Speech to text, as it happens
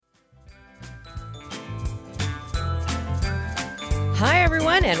Hi,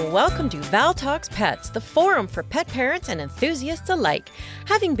 everyone, and welcome to Val Talks Pets, the forum for pet parents and enthusiasts alike.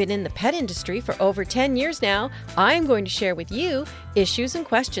 Having been in the pet industry for over 10 years now, I am going to share with you issues and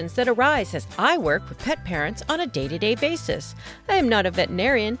questions that arise as I work with pet parents on a day-to-day basis. I am not a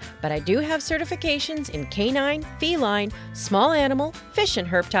veterinarian, but I do have certifications in canine, feline, small animal, fish and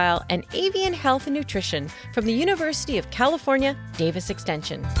herptile, and avian health and nutrition from the University of California, Davis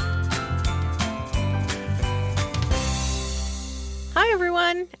Extension. Hi,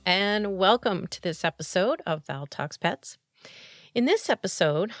 everyone, and welcome to this episode of Val Talks Pets. In this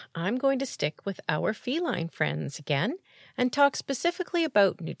episode, I'm going to stick with our feline friends again and talk specifically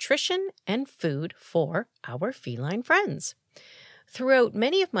about nutrition and food for our feline friends. Throughout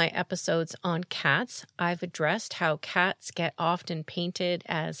many of my episodes on cats, I've addressed how cats get often painted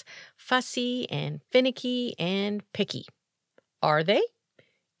as fussy and finicky and picky. Are they?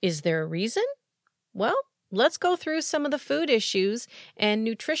 Is there a reason? Well, let's go through some of the food issues and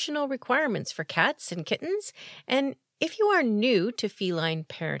nutritional requirements for cats and kittens. And if you are new to feline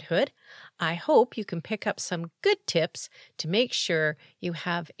parenthood, I hope you can pick up some good tips to make sure you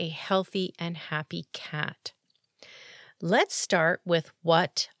have a healthy and happy cat. Let's start with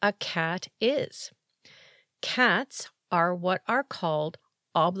what a cat is. Cats are what are called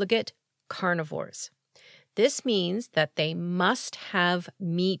obligate carnivores. This means that they must have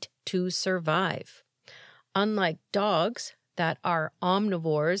meat to survive. Unlike dogs that are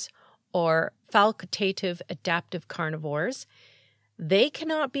omnivores or facultative adaptive carnivores, they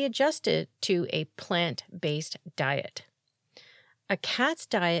cannot be adjusted to a plant-based diet. A cat's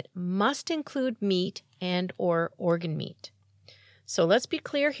diet must include meat and or organ meat. So let's be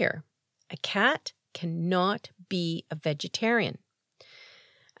clear here. A cat cannot be a vegetarian.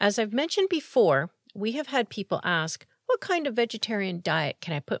 As I've mentioned before, we have had people ask, what kind of vegetarian diet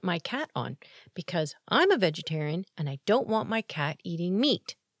can I put my cat on? Because I'm a vegetarian and I don't want my cat eating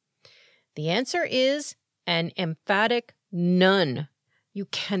meat. The answer is an emphatic none. You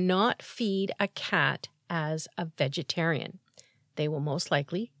cannot feed a cat as a vegetarian. They will most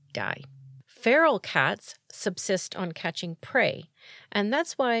likely die. Feral cats subsist on catching prey, and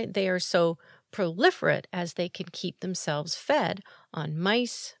that's why they are so proliferate as they can keep themselves fed on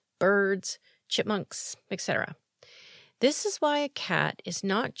mice, birds, chipmunks, etc. This is why a cat is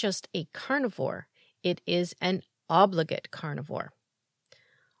not just a carnivore, it is an obligate carnivore.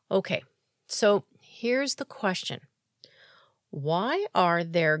 Okay, so here's the question. Why are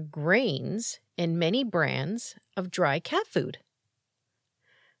there grains in many brands of dry cat food?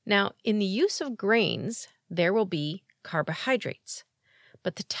 Now, in the use of grains, there will be carbohydrates,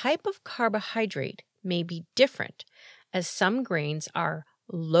 but the type of carbohydrate may be different, as some grains are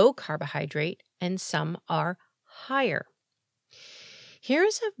low carbohydrate and some are higher.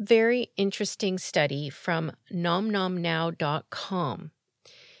 Here's a very interesting study from nomnomnow.com.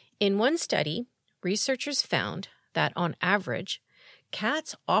 In one study, researchers found that on average,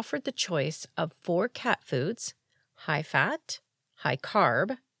 cats offered the choice of 4 cat foods, high fat, high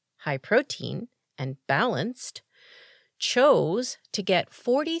carb, high protein, and balanced, chose to get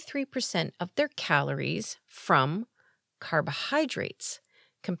 43% of their calories from carbohydrates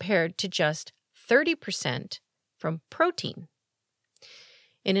compared to just 30% from protein.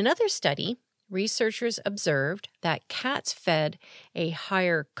 In another study, researchers observed that cats fed a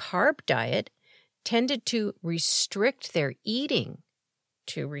higher carb diet tended to restrict their eating,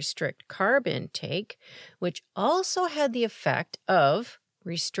 to restrict carb intake, which also had the effect of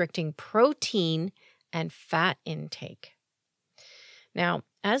restricting protein and fat intake. Now,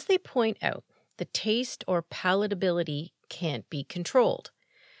 as they point out, the taste or palatability can't be controlled.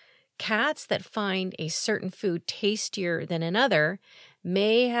 Cats that find a certain food tastier than another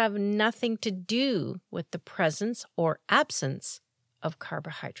may have nothing to do with the presence or absence of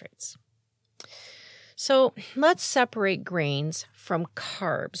carbohydrates. So let's separate grains from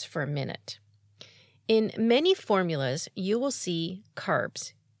carbs for a minute. In many formulas, you will see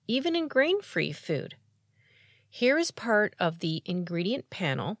carbs, even in grain-free food. Here is part of the ingredient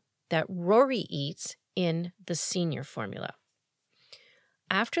panel that Rory eats in the senior formula.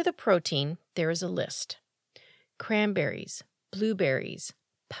 After the protein, there is a list. Cranberries, blueberries,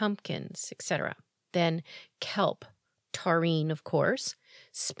 pumpkins, etc. Then kelp, taurine, of course,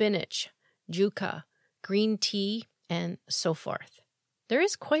 spinach, yucca, green tea, and so forth. There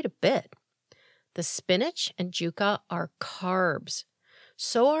is quite a bit. The spinach and yucca are carbs.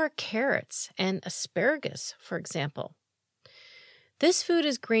 So are carrots and asparagus, for example. This food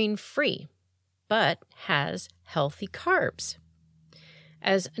is grain-free, but has healthy carbs.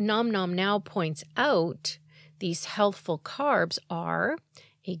 As Nom Nom Now points out, these healthful carbs are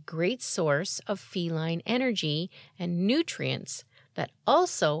a great source of feline energy and nutrients that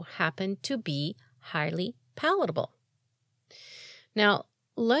also happen to be highly palatable. Now,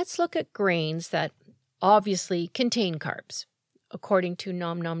 let's look at grains that obviously contain carbs. According to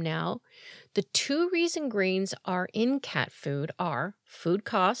Nom Nom Now, the two reasons grains are in cat food are food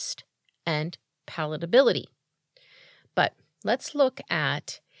cost and palatability. But let's look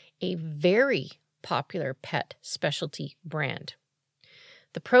at a very popular pet specialty brand.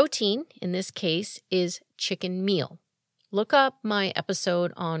 The protein in this case is chicken meal. Look up my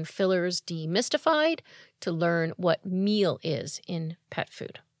episode on fillers demystified to learn what meal is in pet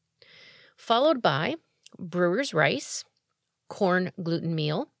food. Followed by brewer's rice, corn gluten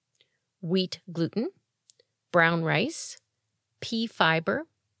meal, wheat gluten, brown rice, pea fiber,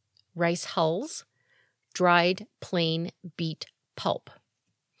 rice hulls, dried plain beet pulp.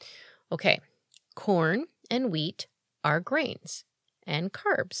 Okay, corn and wheat are grains and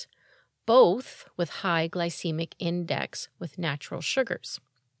carbs, both with high glycemic index with natural sugars.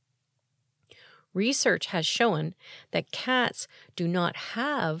 Research has shown that cats do not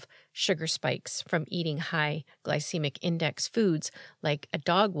have sugar spikes from eating high glycemic index foods like a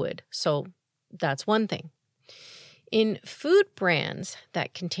dog would, so that's one thing. In food brands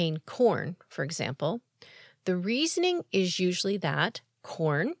that contain corn, for example, the reasoning is usually that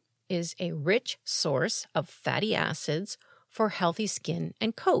corn is a rich source of fatty acids for healthy skin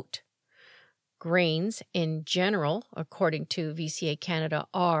and coat. Grains in general, according to VCA Canada,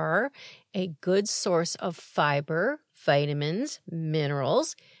 are a good source of fiber, vitamins,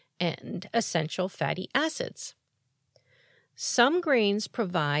 minerals, and essential fatty acids. Some grains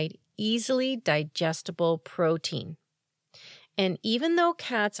provide easily digestible protein. And even though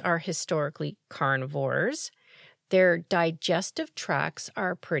cats are historically carnivores, their digestive tracts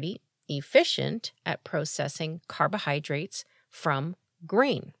are pretty efficient at processing carbohydrates from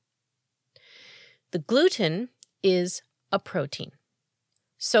grain. The gluten is a protein.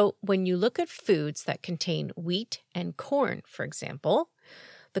 So when you look at foods that contain wheat and corn, for example,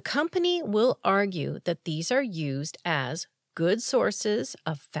 the company will argue that these are used as good sources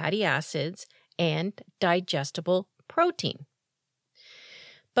of fatty acids and digestible protein.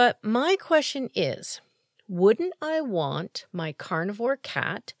 But my question is, wouldn't I want my carnivore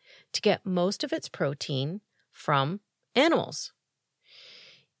cat to get most of its protein from animals?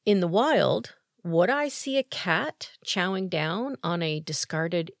 In the wild, would I see a cat chowing down on a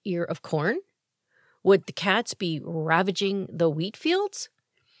discarded ear of corn? Would the cats be ravaging the wheat fields?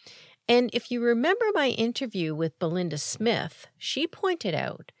 And if you remember my interview with Belinda Smith, she pointed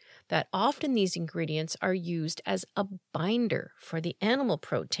out that often these ingredients are used as a binder for the animal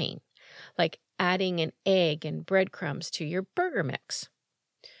protein, like adding an egg and breadcrumbs to your burger mix.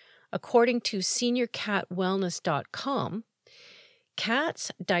 According to seniorcatwellness.com,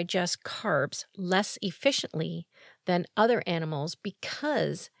 cats digest carbs less efficiently than other animals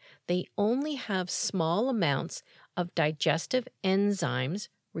because they only have small amounts of digestive enzymes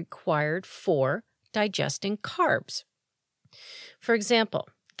required for digesting carbs. For example,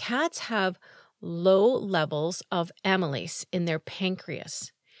 cats have low levels of amylase in their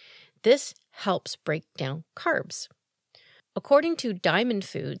pancreas. This helps break down carbs. According to Diamond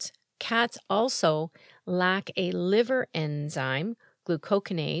Foods, cats also lack a liver enzyme,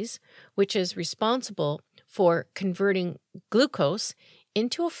 glucokinase, which is responsible for converting glucose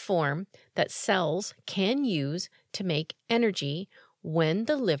into a form that cells can use to make energy when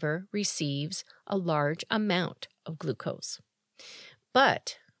the liver receives a large amount of glucose.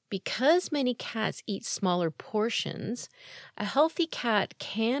 But because many cats eat smaller portions, a healthy cat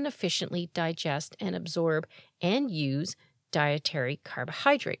can efficiently digest and absorb and use dietary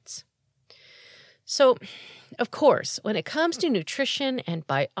carbohydrates. So, of course, when it comes to nutrition and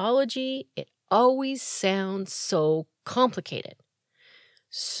biology, it always sounds so complicated.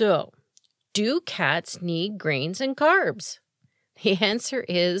 So, do cats need grains and carbs? The answer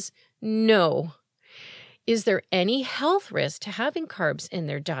is no. Is there any health risk to having carbs in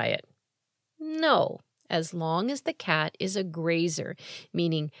their diet? No, as long as the cat is a grazer,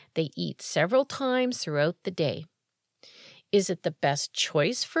 meaning they eat several times throughout the day. Is it the best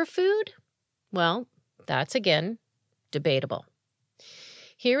choice for food? Well, that's again debatable.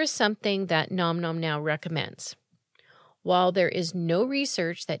 Here is something that Nom Nom Now recommends. While there is no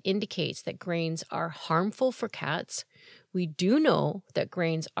research that indicates that grains are harmful for cats, we do know that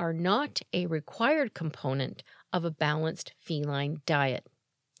grains are not a required component of a balanced feline diet.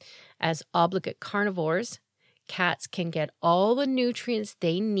 As obligate carnivores, cats can get all the nutrients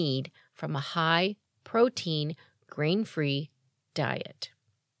they need from a high-protein, grain-free diet.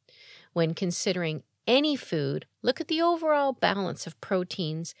 When considering any food, look at the overall balance of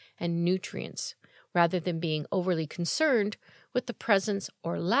proteins and nutrients rather than being overly concerned with the presence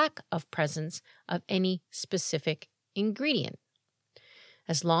or lack of presence of any specific ingredient.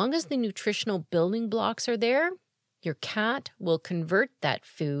 As long as the nutritional building blocks are there, your cat will convert that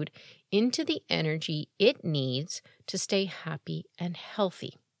food into the energy it needs to stay happy and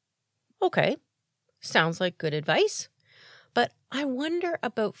healthy. Okay, sounds like good advice. But I wonder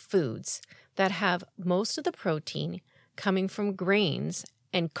about foods that have most of the protein coming from grains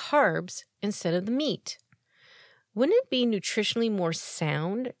and carbs instead of the meat. Wouldn't it be nutritionally more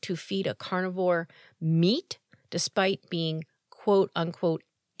sound to feed a carnivore meat despite being quote unquote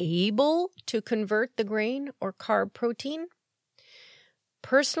able to convert the grain or carb protein?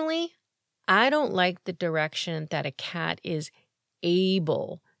 Personally, I don't like the direction that a cat is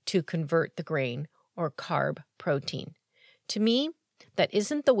able to convert the grain or carb protein. To me, that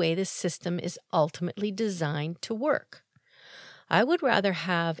isn't the way the system is ultimately designed to work. I would rather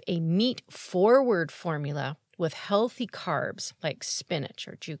have a meat-forward formula with healthy carbs like spinach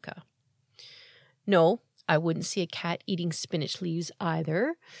or yuca. No, I wouldn't see a cat eating spinach leaves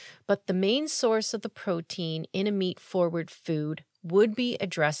either, but the main source of the protein in a meat-forward food would be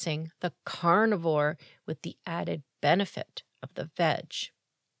addressing the carnivore with the added benefit of the veg.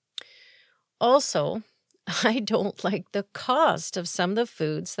 Also, I don't like the cost of some of the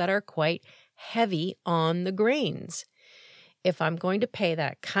foods that are quite heavy on the grains. If I'm going to pay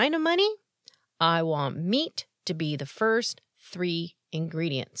that kind of money, I want meat to be the first 3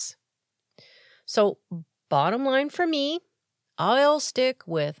 ingredients. So, bottom line for me, I'll stick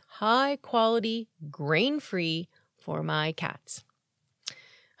with high quality, grain-free for my cats.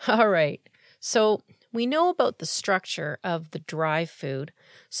 All right, so we know about the structure of the dry food.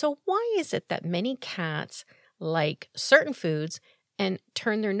 So why is it that many cats like certain foods and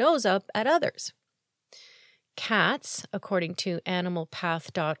turn their nose up at others? Cats, according to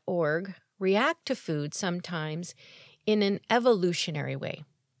animalpath.org, react to food sometimes in an evolutionary way.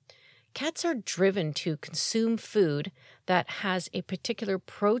 Cats are driven to consume food that has a particular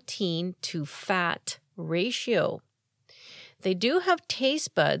protein to fat ratio. They do have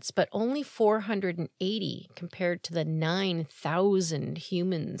taste buds, but only 480 compared to the 9,000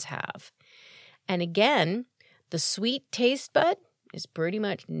 humans have. And again, the sweet taste bud is pretty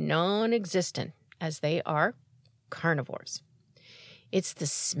much non-existent as they are carnivores. It's the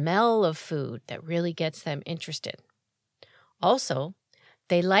smell of food that really gets them interested. Also,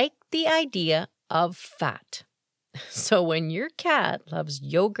 they like the idea of fat. So when your cat loves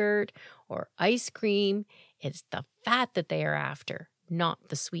yogurt or ice cream, it's the fat that they are after, not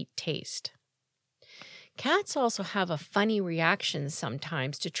the sweet taste. Cats also have a funny reaction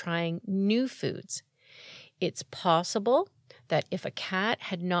sometimes to trying new foods. It's possible that if a cat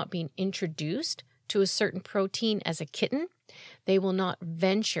had not been introduced to a certain protein as a kitten, they will not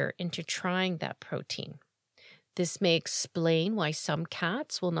venture into trying that protein. This may explain why some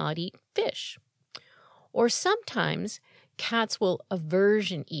cats will not eat fish. Or sometimes cats will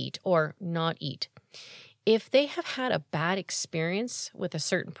aversion eat or not eat. If they have had a bad experience with a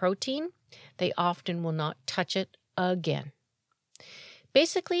certain protein, they often will not touch it again.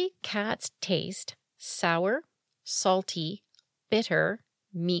 Basically, cats taste sour, salty, bitter,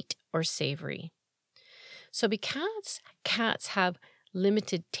 meat, or savory. So because cats have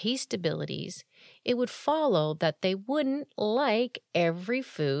limited taste abilities, it would follow that they wouldn't like every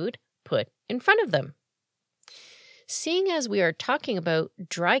food put in front of them. Seeing as we are talking about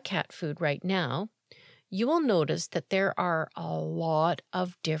dry cat food right now, you will notice that there are a lot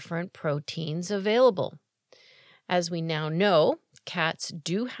of different proteins available. As we now know, cats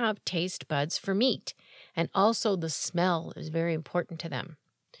do have taste buds for meat, and also the smell is very important to them.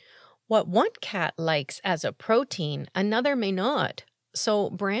 What one cat likes as a protein, another may not. So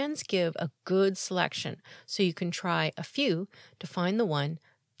brands give a good selection, so you can try a few to find the one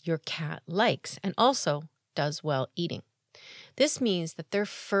your cat likes and also does well eating. This means that their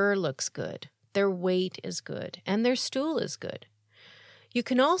fur looks good, their weight is good, and their stool is good. You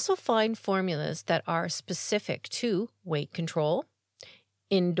can also find formulas that are specific to weight control,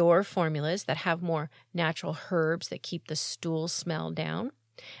 indoor formulas that have more natural herbs that keep the stool smell down,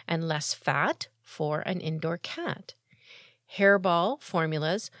 and less fat for an indoor cat. Hairball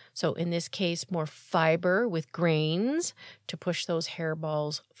formulas, so in this case, more fiber with grains to push those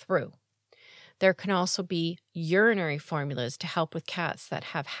hairballs through. There can also be urinary formulas to help with cats that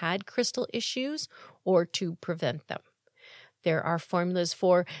have had crystal issues or to prevent them. There are formulas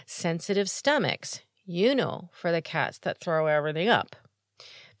for sensitive stomachs, for the cats that throw everything up.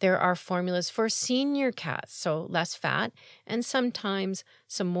 There are formulas for senior cats, so less fat, and sometimes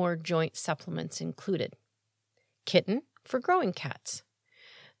some more joint supplements included. Kitten for growing cats.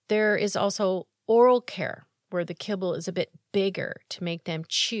 There is also oral care, where the kibble is a bit bigger to make them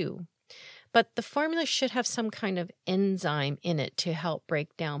chew. But the formula should have some kind of enzyme in it to help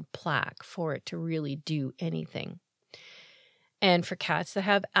break down plaque for it to really do anything. And for cats that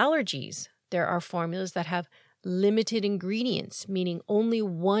have allergies, there are formulas that have limited ingredients, meaning only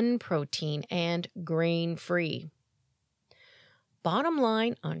one protein and grain-free. Bottom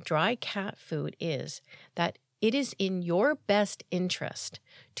line on dry cat food is that it is in your best interest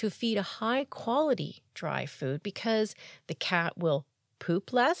to feed a high-quality dry food because the cat will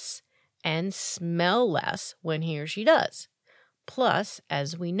poop less and smell less when he or she does. Plus,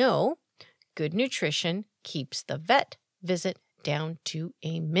 as we know, good nutrition keeps the vet visit down to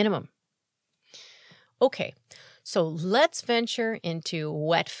a minimum. Okay, so let's venture into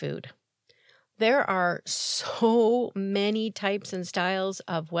wet food. There are so many types and styles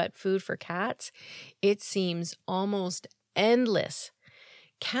of wet food for cats. It seems almost endless.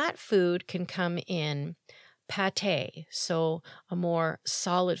 Cat food can come in pâté, so a more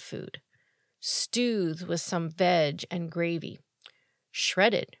solid food. Stews with some veg and gravy.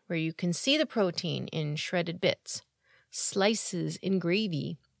 Shredded, where you can see the protein in shredded bits. Slices in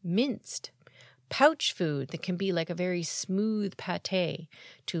gravy, minced. Pouch food that can be like a very smooth pâté,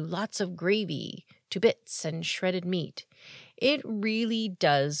 to lots of gravy, to bits and shredded meat. It really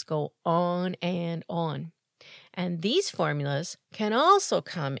does go on and on. And these formulas can also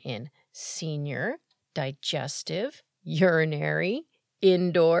come in senior, digestive, urinary,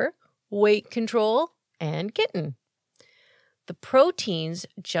 indoor, weight control, and kitten. The proteins,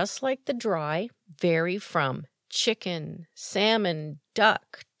 just like the dry, vary from chicken, salmon,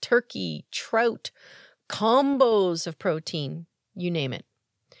 duck, turkey, trout, combos of protein, you name it.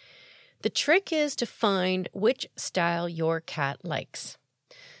 The trick is to find which style your cat likes.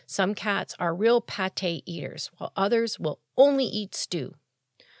 Some cats are real pâté eaters, while others will only eat stew.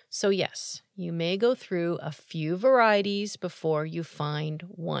 So yes, you may go through a few varieties before you find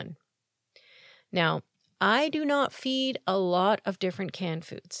one. Now, I do not feed a lot of different canned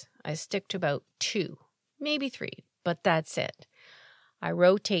foods. I stick to about 2, maybe 3, but that's it. I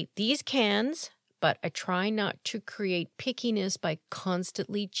rotate these cans, but I try not to create pickiness by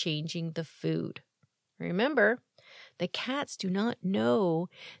constantly changing the food. Remember, the cats do not know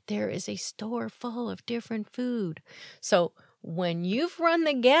there is a store full of different food. So when you've run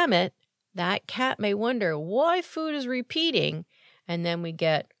the gamut, that cat may wonder why food is repeating, and then we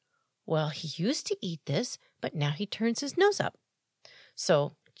get, well, he used to eat this, but now he turns his nose up.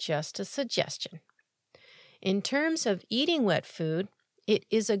 So just a suggestion. In terms of eating wet food, it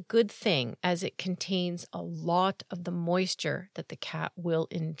is a good thing as it contains a lot of the moisture that the cat will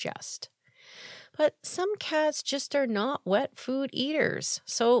ingest. But some cats just are not wet food eaters.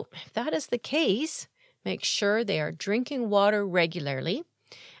 So if that is the case, make sure they are drinking water regularly.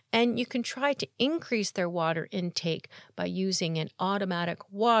 And you can try to increase their water intake by using an automatic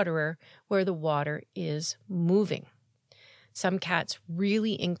waterer where the water is moving. Some cats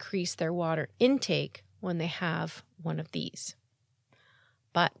really increase their water intake when they have one of these.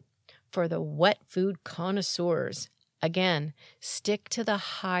 But for the wet food connoisseurs, again, stick to the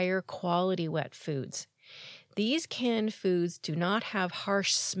higher quality wet foods. These canned foods do not have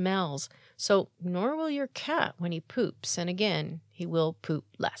harsh smells, so nor will your cat when he poops, and again, he will poop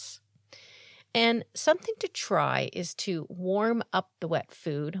less. And something to try is to warm up the wet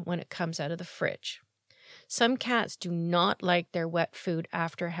food when it comes out of the fridge. Some cats do not like their wet food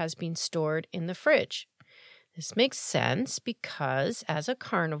after it has been stored in the fridge. This makes sense because, as a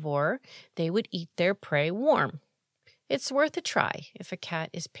carnivore, they would eat their prey warm. It's worth a try if a cat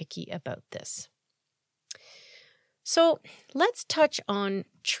is picky about this. So let's touch on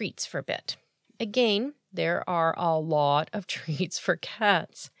treats for a bit. Again, there are a lot of treats for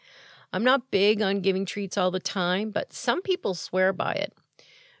cats. I'm not big on giving treats all the time, but some people swear by it.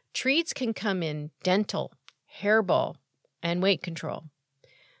 Treats can come in dental, hairball, and weight control.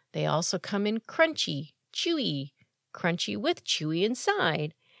 They also come in crunchy, chewy, crunchy with chewy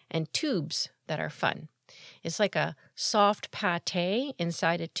inside, and tubes that are fun. It's like a soft pâté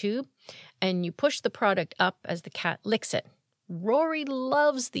inside a tube, and you push the product up as the cat licks it. Rory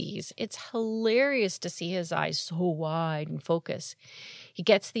loves these. It's hilarious to see his eyes so wide and focus. He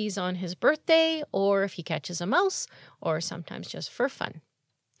gets these on his birthday, or if he catches a mouse, or sometimes just for fun.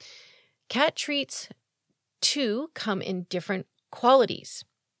 Cat treats, too, come in different qualities.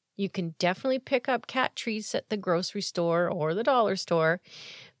 You can definitely pick up cat treats at the grocery store or the dollar store,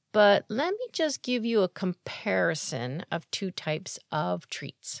 but let me just give you a comparison of 2 types of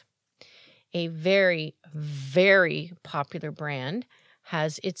treats. A very, very popular brand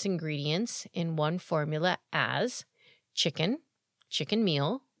has its ingredients in one formula as chicken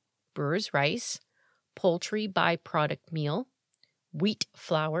meal, brewer's rice, poultry byproduct meal, wheat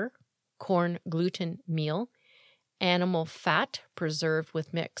flour, corn gluten meal, animal fat preserved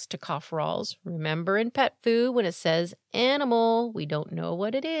with mixed tocopherols. Remember in pet food when it says animal, we don't know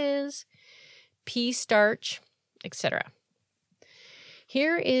what it is. Pea starch, etc.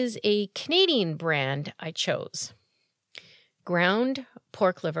 Here is a Canadian brand I chose. Ground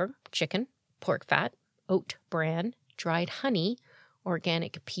pork liver, chicken, pork fat, oat bran, dried honey,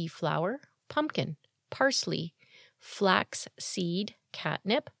 organic pea flour, pumpkin, parsley, flax seed,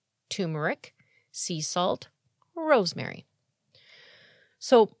 catnip, turmeric, sea salt, rosemary.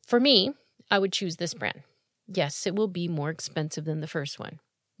 So for me, I would choose this brand. Yes, it will be more expensive than the first one.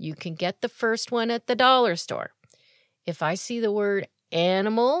 You can get the first one at the dollar store. If I see the word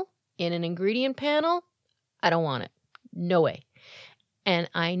animal in an ingredient panel, I don't want it. No way. And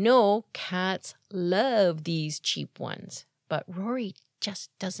I know cats love these cheap ones, but Rory just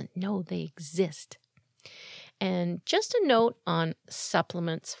doesn't know they exist. And just a note on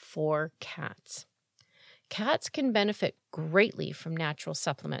supplements for cats. Cats can benefit greatly from natural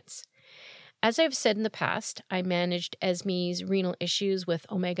supplements. As I've said in the past, I managed Esme's renal issues with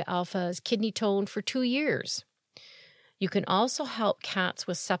Omega Alpha's kidney tone for 2 years. You can also help cats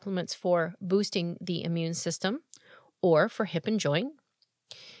with supplements for boosting the immune system or for hip and joint.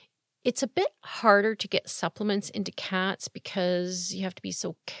 It's a bit harder to get supplements into cats because you have to be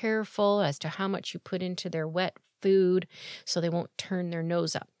so careful as to how much you put into their wet food so they won't turn their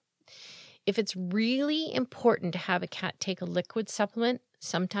nose up. If it's really important to have a cat take a liquid supplement,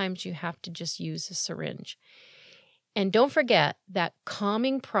 sometimes you have to just use a syringe. And don't forget that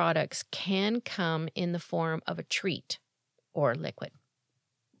calming products can come in the form of a treat or liquid.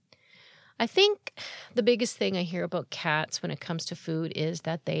 I think the biggest thing I hear about cats when it comes to food is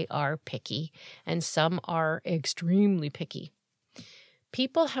that they are picky, and some are extremely picky.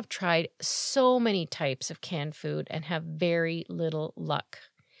 People have tried so many types of canned food and have very little luck.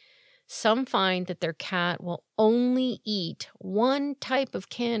 Some find that their cat will only eat one type of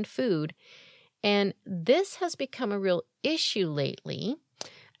canned food, and this has become a real issue lately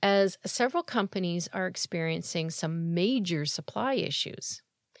as several companies are experiencing some major supply issues.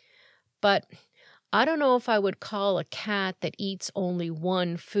 But I don't know if I would call a cat that eats only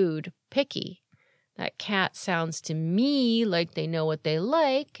one food picky. That cat sounds to me like they know what they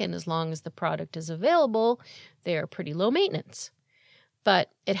like, and as long as the product is available, they are pretty low maintenance. But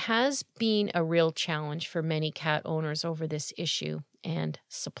it has been a real challenge for many cat owners over this issue and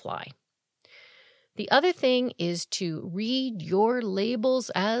supply. The other thing is to read your labels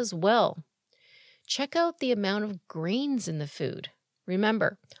as well. Check out the amount of grains in the food.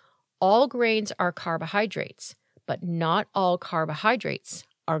 Remember, all grains are carbohydrates, but not all carbohydrates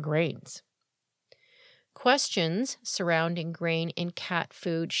are grains. Questions surrounding grain in cat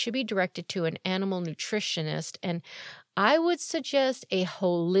food should be directed to an animal nutritionist, and I would suggest a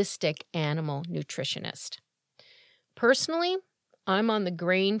holistic animal nutritionist. Personally, I'm on the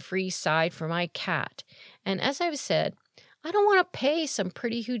grain-free side for my cat, and as I've said, I don't want to pay some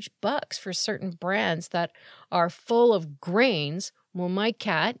pretty huge bucks for certain brands that are full of grains when my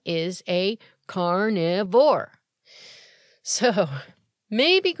cat is a carnivore. So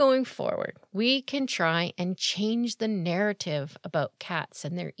maybe going forward, we can try and change the narrative about cats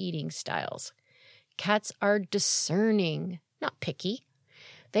and their eating styles. Cats are discerning, not picky.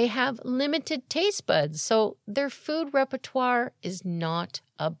 They have limited taste buds, so their food repertoire is not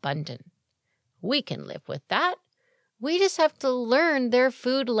abundant. We can live with that. We just have to learn their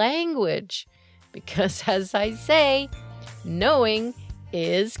food language. Because as I say, knowing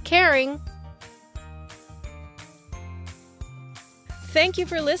is caring. Thank you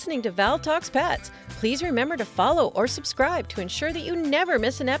for listening to Val Talks Pets. Please remember to follow or subscribe to ensure that you never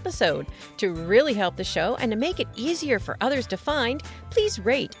miss an episode. To really help the show and to make it easier for others to find, please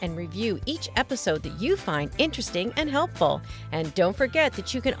rate and review each episode that you find interesting and helpful. And don't forget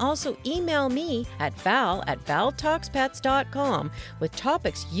that you can also email me at val@valtalkspets.com with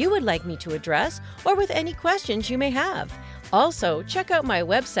topics you would like me to address or with any questions you may have. Also, check out my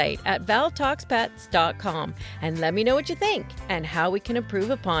website at valtalkspets.com and let me know what you think and how we can improve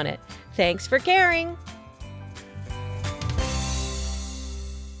upon it. Thanks for caring.